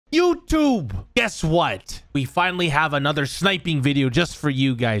YouTube. Guess what? We finally have another sniping video just for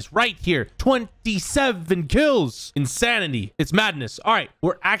you guys right here. 27 kills. Insanity. It's madness. All right.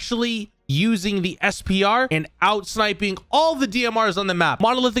 We're actually using the SPR and out sniping all the DMRs on the map.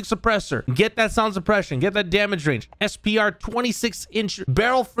 Monolithic suppressor. Get that sound suppression. Get that damage range. SPR 26-inch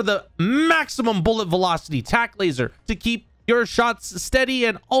barrel for the maximum bullet velocity. Tac laser to keep your shots steady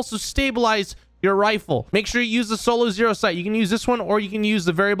and also stabilize your rifle. Make sure you use the solo zero sight. You can use this one or you can use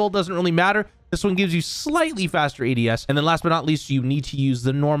the variable. Doesn't really matter. This one gives you slightly faster ADS. And then last but not least, you need to use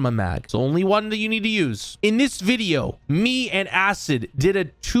the Norma mag. It's only one that you need to use. In this video, me and Acid did a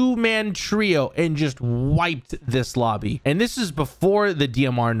two-man trio and just wiped this lobby. And this is before the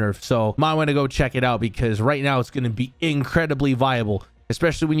DMR nerf. So might want to go check it out because right now it's going to be incredibly viable,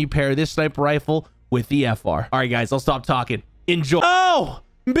 especially when you pair this sniper rifle with the FR. All right, guys, I'll stop talking. Enjoy. Oh!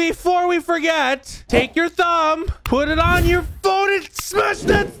 Before we forget, take your thumb, put it on your phone and smash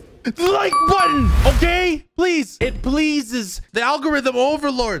that like button, okay? Please. It pleases the algorithm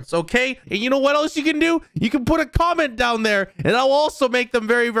overlords, okay? And you know what else you can do? You can put a comment down there and I'll also make them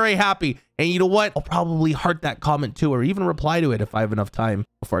very, very happy. And you know what? I'll probably heart that comment too or even reply to it if I have enough time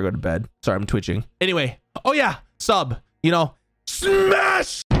before I go to bed. Sorry, I'm twitching. Anyway, oh yeah, sub, you know,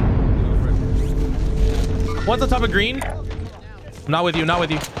 smash! What's on top of green? I'm not with you, not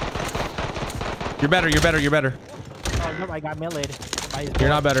with you. You're better, you're better, you're better. Oh, no, I got meleeed. You're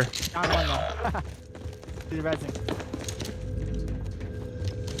not better. Down one though. He's resing.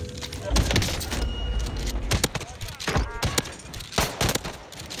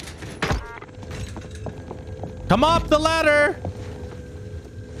 Come up the ladder.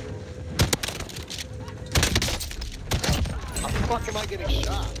 How the fuck am I getting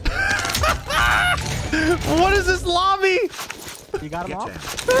shot? What is this lobby? You got him all?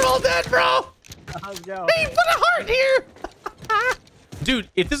 They're all dead, bro. Let's go. Hey, put a heart here. Dude,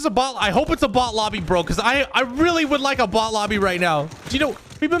 if this is a bot, I hope it's a bot lobby, bro, because I really would like a bot lobby right now. Do you know,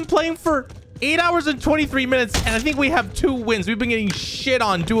 we've been playing for 8 hours and 23 minutes, and I think we have 2 wins. We've been getting shit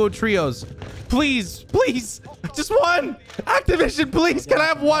on duo trios. Please, please, just one. Activision, please. Can I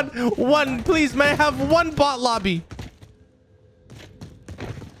have one, please? May I have one bot lobby?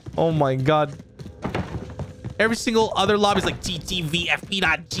 Oh my God. Every single other lobby is like TTV,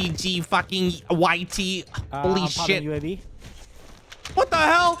 FB.GG, fucking YT. Holy shit. UAV. What the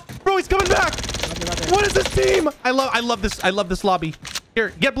hell? Bro, he's coming back. What is this team? I love this lobby.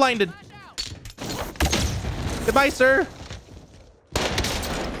 Here, get blinded. Goodbye, sir.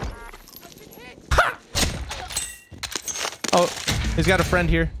 Ha! Oh, he's got a friend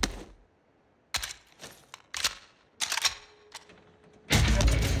here.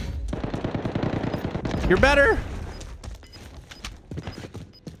 You're better.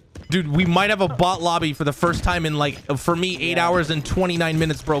 Dude, we might have a bot lobby for the first time in, like, for me, 8 hours and 29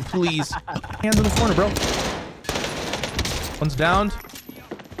 minutes, bro. Please. Hands in the corner, bro. One's downed.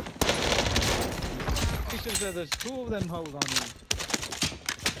 There's 2 of them hold on me.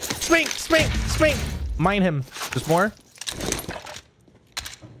 Swing, swing, swing. Mine him. There's more.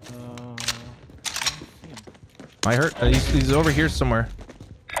 I hurt. He's over here somewhere.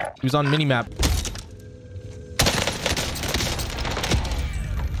 He was on minimap.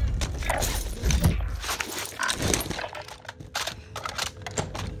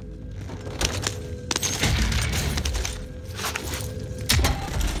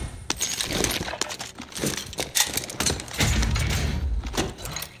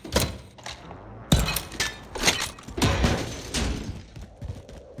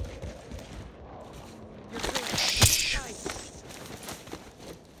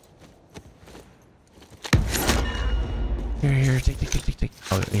 Here, take.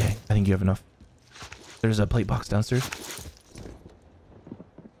 Oh, yeah, I think you have enough. There's a plate box downstairs.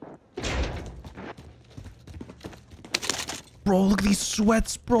 Bro, look at these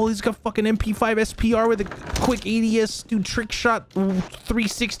sweats, bro. He's got fucking MP5 SPR with a quick ADS, dude, trick shot,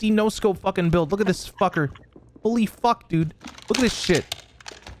 360 no scope fucking build. Look at this fucker. Holy fuck, dude. Look at this shit.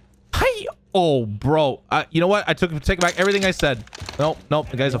 Hi. Oh, bro. You know what? I take back everything I said. Nope.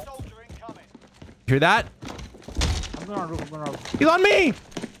 The guy's a... Hear that? I'm going on roof. I'm going on roof. He's on me.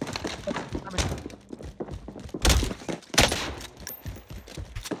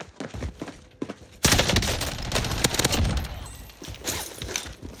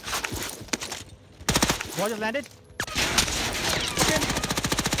 One just landed.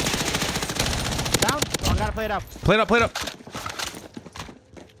 Down. Oh, I gotta play it up. Play it up.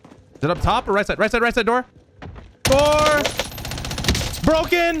 Is it up top or right side? Right side door. Door.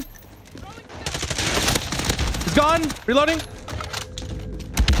 Broken. He's gone. Reloading.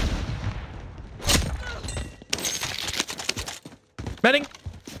 Medding.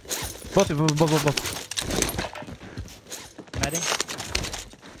 Both. Heading.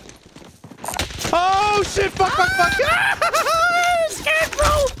 Oh shit! Fuck! I'm scared,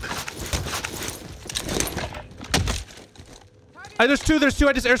 bro. There's two.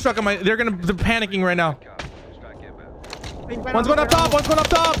 I just airstruck on my. They're panicking right now. One's going up top.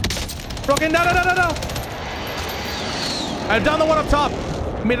 Broken. No. I down the one up top.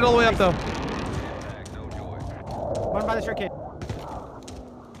 Made it all the way up though. One by the staircase.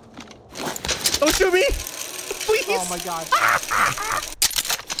 Don't shoot me, please. Oh my god.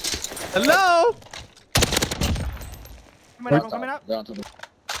 Hello. I'm coming up. I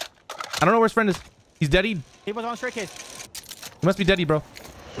don't know where his friend is. He's deadied. He was on staircase. He must be deadied, bro.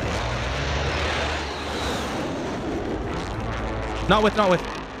 Not with.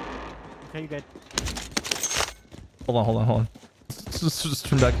 Okay, you good. Hold on. Just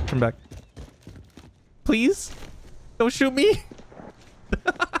turn back. Please? Don't shoot me.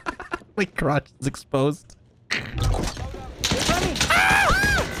 My crotch is exposed.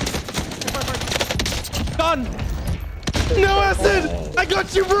 Done. No acid. I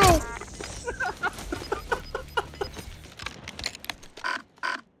got you, bro.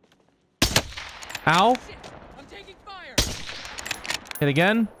 Ow. I'm taking fire. Hit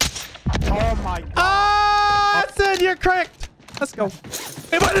again. Oh my god. Ah, acid, you're correct. Let's go.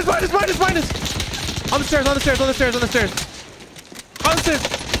 Hey, behind us. On the stairs.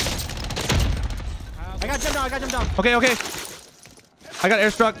 I got jumped down. Okay. I got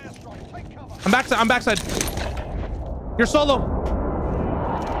airstruck. I'm backside. You're solo.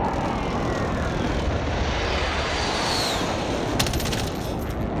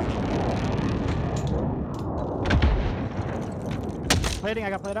 Plating, I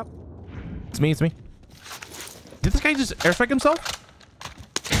got played up. It's me. Did this guy just airstrike himself?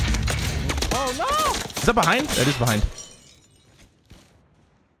 Oh no! Is that behind? That is behind.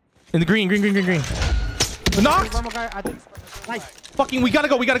 In the green. Knocked! One more guy, I think. Nice. Fucking, we gotta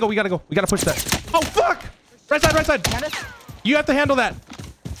go. We gotta push that. Oh, fuck! Right side. Candace? You have to handle that.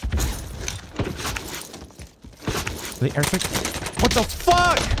 The airstrike? What the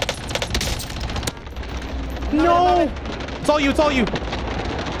fuck? No! It's all you.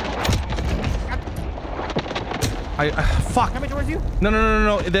 Fuck. Coming towards you?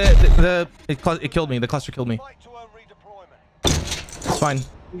 No. It killed me. The cluster killed me. It's fine.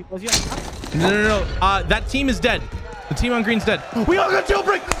 Was you on top? No. That team is dead. The team on green's dead. We all got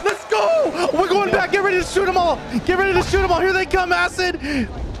jailbreak. Let's go. We're going back. Get ready to shoot them all. Here they come, acid.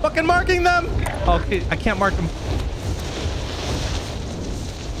 Fucking marking them. Okay, I can't mark them.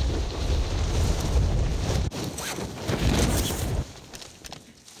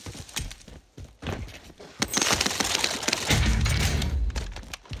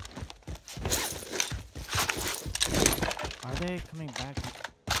 Are they coming back?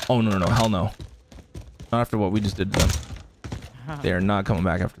 Oh, no. Hell no. Not after what we just did to them. They are not coming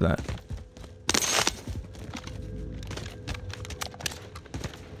back after that.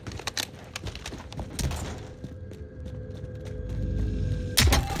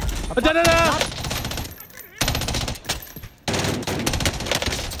 Da.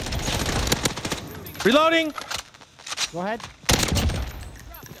 Reloading. Go ahead.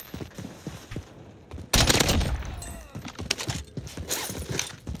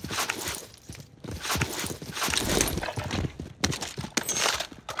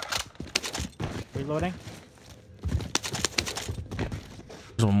 Reloading.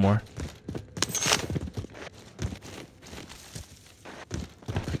 There's one more.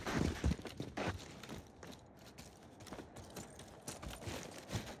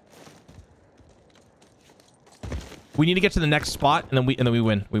 We need to get to the next spot, and then we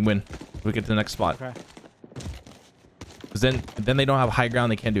win. We get to the next spot. Okay. Because then they don't have high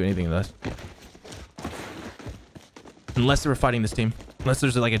ground. They can't do anything to us. Unless they were fighting this team. Unless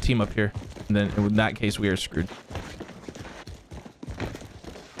there's like a team up here. And then in that case, we are screwed.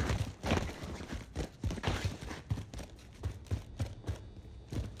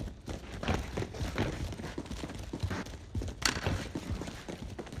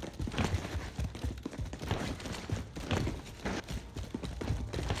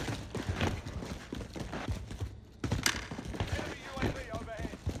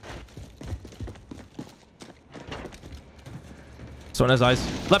 Someone has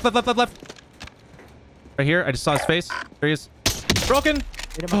eyes. Left. Right here. I just saw his face. There he is. Broken.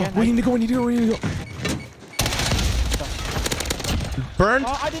 Oh, we need to go. Burned.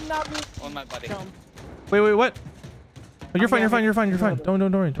 Oh, I did not move. On my buddy. Wait, what? Oh, you're fine. Don't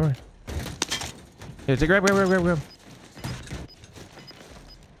worry. Yeah, take grab.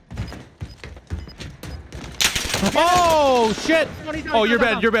 Oh shit! He's down, Oh, he's you're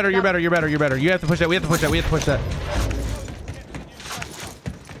down, better. You're better. You're better. You're better. You're better. You have to push that. We have to push that. We have to push that.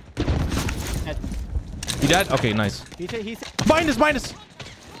 Dead. You dead? Okay, nice. He's Behind us. Behind us.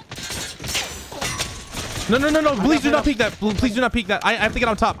 No, no, no, no. Please do not peek that. Please do not peek that. I have to get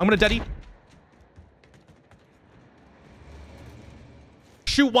on top. I'm gonna deady.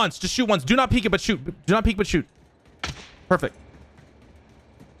 Shoot once. Just shoot once. Do not peek it, but shoot. Do not peek, but shoot. Perfect.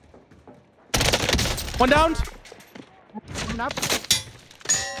 One down. up.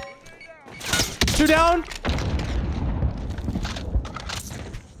 Two down.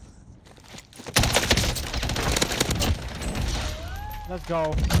 Let's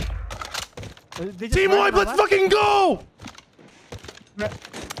go. Team wipe, let's fucking go!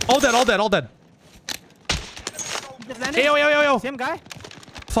 All dead, all dead, all dead. Hey, yo, yo, yo, yo. Same guy?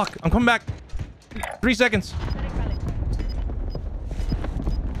 Fuck, I'm coming back. 3 seconds.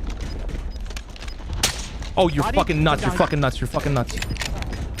 Oh, you're fucking nuts. You're fucking nuts. You're fucking nuts.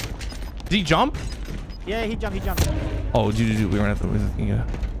 Did he jump? Yeah, he jumped. He jumped. Oh, dude, we ran out the... Yeah.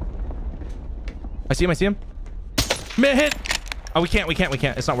 I see him. I see him. Mid hit. Oh, we can't.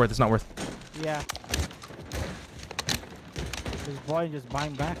 It's not worth. It's not worth. Yeah. His boy just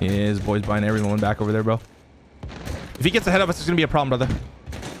buying back. Yeah, his boy's buying everyone back over there, bro. If he gets ahead of us, it's gonna be a problem, brother.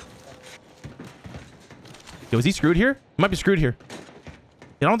 Yo, is he screwed here? He might be screwed here.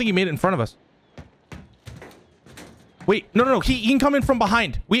 I don't think he made it in front of us. Wait, no. He can come in from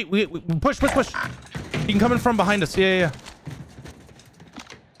behind. We push. He can come in from behind us. Yeah.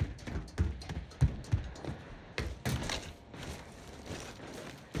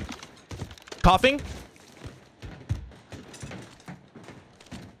 Coughing.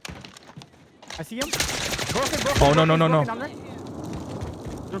 I see him. Broken. Oh, no.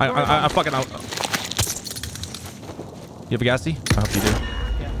 I fucking out. You have a gassy? I hope you do.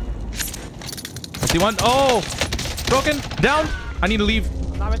 Yeah. I see one. Oh! Broken. Down. I need to leave.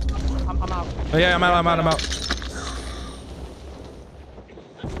 I'm out. Oh, yeah, I'm out.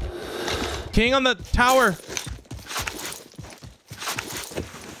 King on the tower.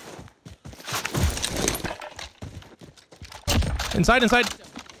 Inside.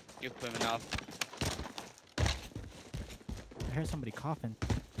 You put him off. I heard somebody coughing.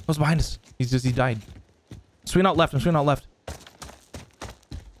 What's behind us? He died. Swing out left.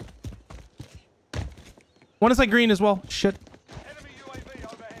 One inside green as well. Shit.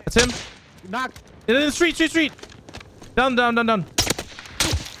 That's him. Knocked. In the street. Down. Don't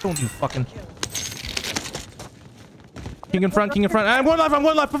you fucking. King in front. I'm one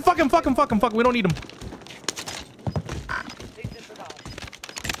left. Fuck him. We don't need him.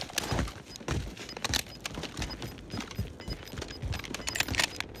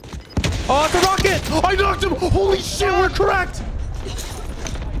 Oh, it's a rocket! I knocked him! Holy shit, we're correct!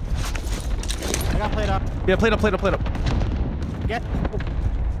 I got played up. Yeah, plate up. Get. I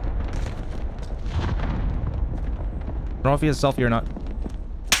don't know if he has selfie or not.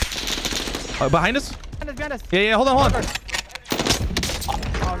 Behind us? Behind us. Yeah, hold on.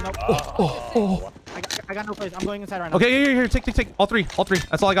 Oh, no. Oh. I got no place. I'm going inside right now. Okay, here. Take. All three.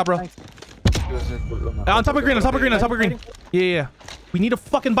 That's all I got, bro. Thanks. On top of green. Yeah. We need to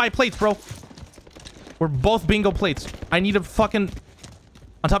fucking buy plates, bro. We're both bingo plates. I need to fucking...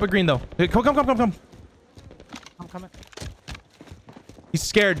 On top of green, though. Hey, come. I'm coming. He's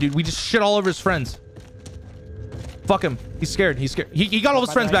scared, dude. We just shit all over his friends. Fuck him. He's scared. He got all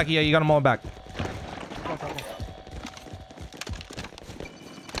his friends back. Yeah, you got them all back.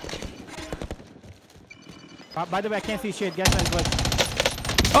 By the way, I can't see shit. Get my glitch.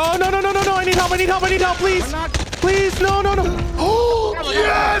 Oh, no. I need help, please. Please, no. Oh,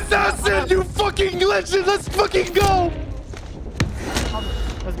 yes, that's it, you fucking legend. Let's fucking go.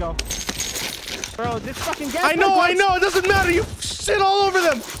 Let's go. Bro, this fucking gas. I know. It doesn't matter. You shit all over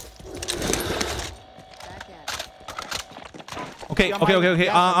them. Okay.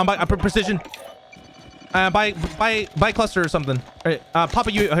 I'm by precision. By cluster or something. All right,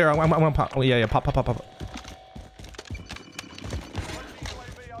 Papa, you here. I'm gonna pop. Oh, yeah. Pop.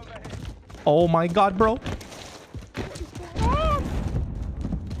 Oh my god, bro.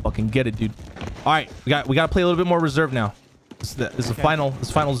 Fucking get it, dude. All right, we got to play a little bit more reserve now. This is the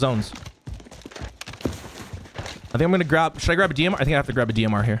final zones. I think I'm gonna grab. Should I grab a DMR? I think I have to grab a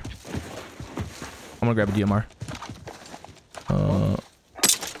DMR here. I'm gonna grab a DMR.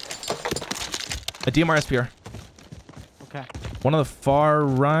 A DMR SPR. Okay. One on the far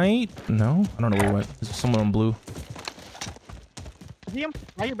right. No, I don't know where he went. There's someone on blue. See him?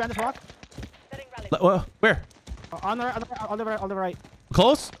 Right here, behind this rock. Where? On the right.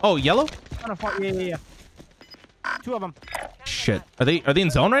 Close? Oh, yellow? Yeah. Two of them. Shit. Are they in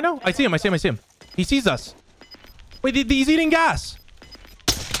zone right now? I see him. He sees us. Wait, he's eating gas.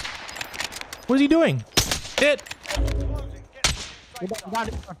 What is he doing? Hit.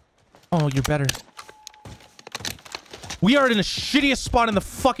 Oh, you're better. We are in the shittiest spot in the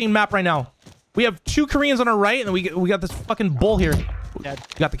fucking map right now. We have 2 Koreans on our right, and we got this fucking bull here. Dead.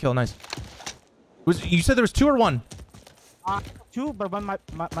 You got the kill. Nice. You said there was 2 or 1? 2, but one might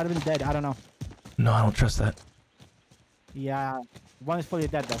have been dead. I don't know. No, I don't trust that. Yeah, one is fully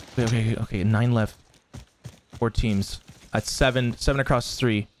dead though. Okay. 9 left. 4 teams. That's 7. 7 across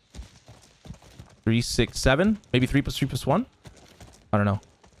 3. 3, 6, 7. Maybe 3 plus 3 plus 1. I don't know.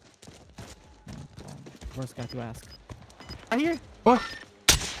 Worst guy to ask. Right here. What?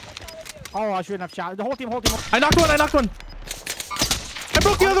 Oh, I shouldn't have shot. The whole team. I knocked one. I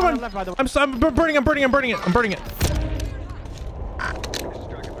broke the other one. Left, by the way. I'm burning it.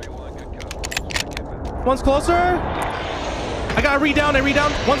 One's closer. I got a read down.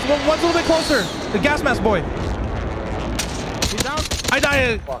 One's a little bit closer. The gas mask boy. He's down. I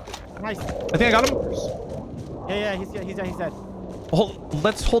died. Nice. I think I got him. Yeah, he's dead.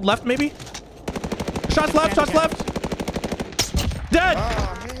 Let's hold left, maybe. Shots left. Dead.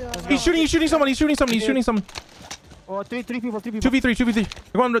 He's shooting someone. Oh, three people.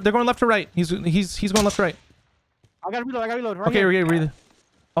 2v3. They're going left to right. He's going left to right. I gotta reload. Right Okay, here. read.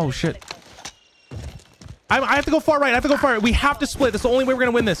 Oh shit. I have to go far right. We have to split. That's the only way we're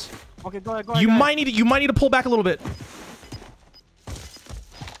gonna win this. Okay, go ahead. You might need to pull back a little bit.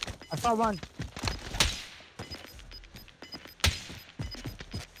 I saw one.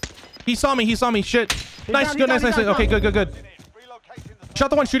 He saw me. Shit. Nice. Down. Okay, good. Shot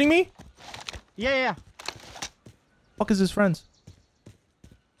the one shooting me. Yeah. Fuck is his friends?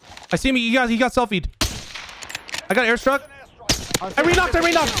 I see him. He got selfied. I got airstruck. I re-knocked.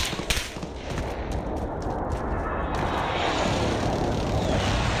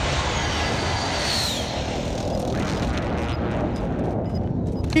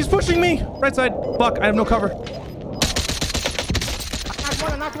 He's pushing me. Right side. Fuck, I have no cover.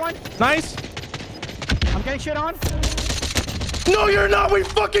 I knocked one. Nice. I'm getting shit on. No, you're not. We're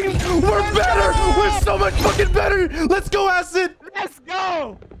better. We're so much fucking better. Let's go, Acid. Let's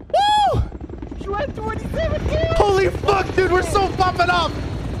go. Woo! You had 27 kills. Holy fuck, dude. We're so popping off.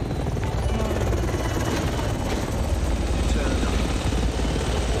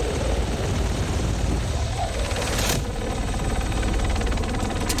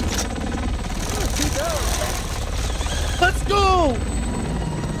 Let's go.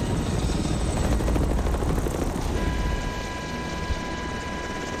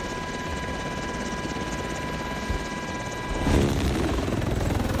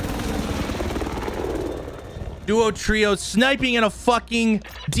 Duo, trio, sniping in a fucking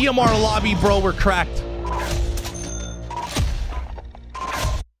DMR lobby, bro. We're cracked.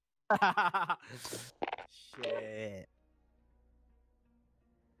 Shit.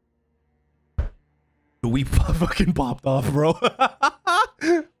 We fucking popped off, bro.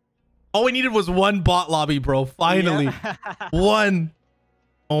 All we needed was one bot lobby, bro. Finally. Yeah. One.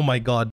 Oh my god.